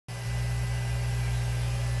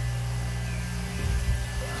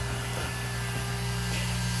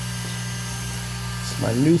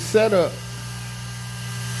My new setup.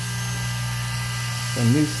 A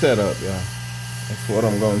new setup, y'all. That's what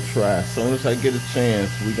I'm gonna try. As soon as I get a chance,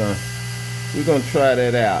 we're gonna try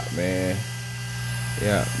that out, man.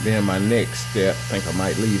 Yeah, then my next step, I think I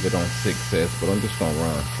might leave it on 6'S, but I'm just gonna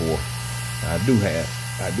run 4. I do have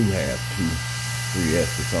 2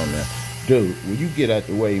 3S's on there. Dude, will you get out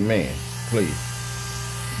the way, man? Please.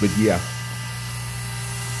 But yeah,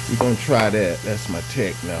 we're gonna try that. That's my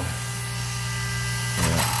Tekno.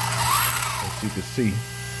 Yeah. As you can see,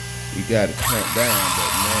 you got it clamped down,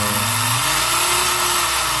 but man.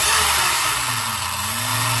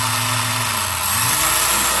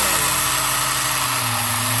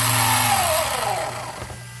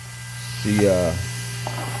 See, I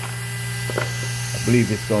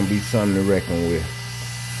believe it's gonna be something to reckon with.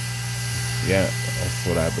 Yeah, that's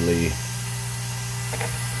what I believe.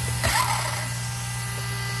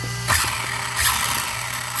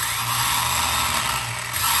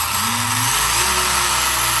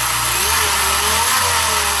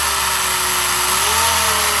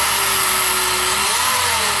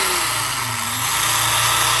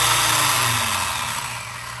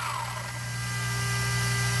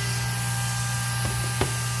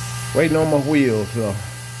 Waiting on my wheels,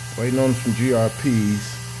 waiting on some GRPs,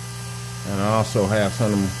 and I also have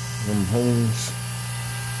some of them hoons.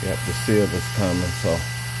 Got the silvers coming, so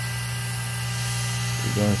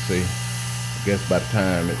we're gonna see. I guess by the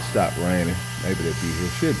time it stopped raining, maybe they'll be here.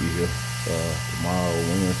 Should be here tomorrow,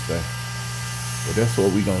 Wednesday. But that's what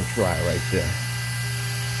we're gonna try right there.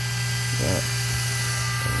 Yeah.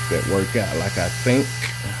 If that work out like I think,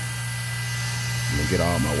 I'm gonna get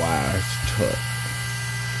all my wires tucked.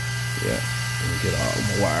 Yeah, and get all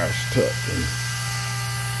my wires tucked and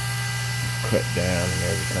cut down and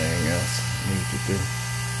everything else I need to do.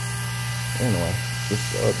 Anyway, just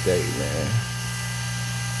the update, man.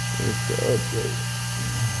 Just the update.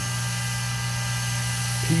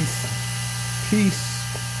 Peace. Peace.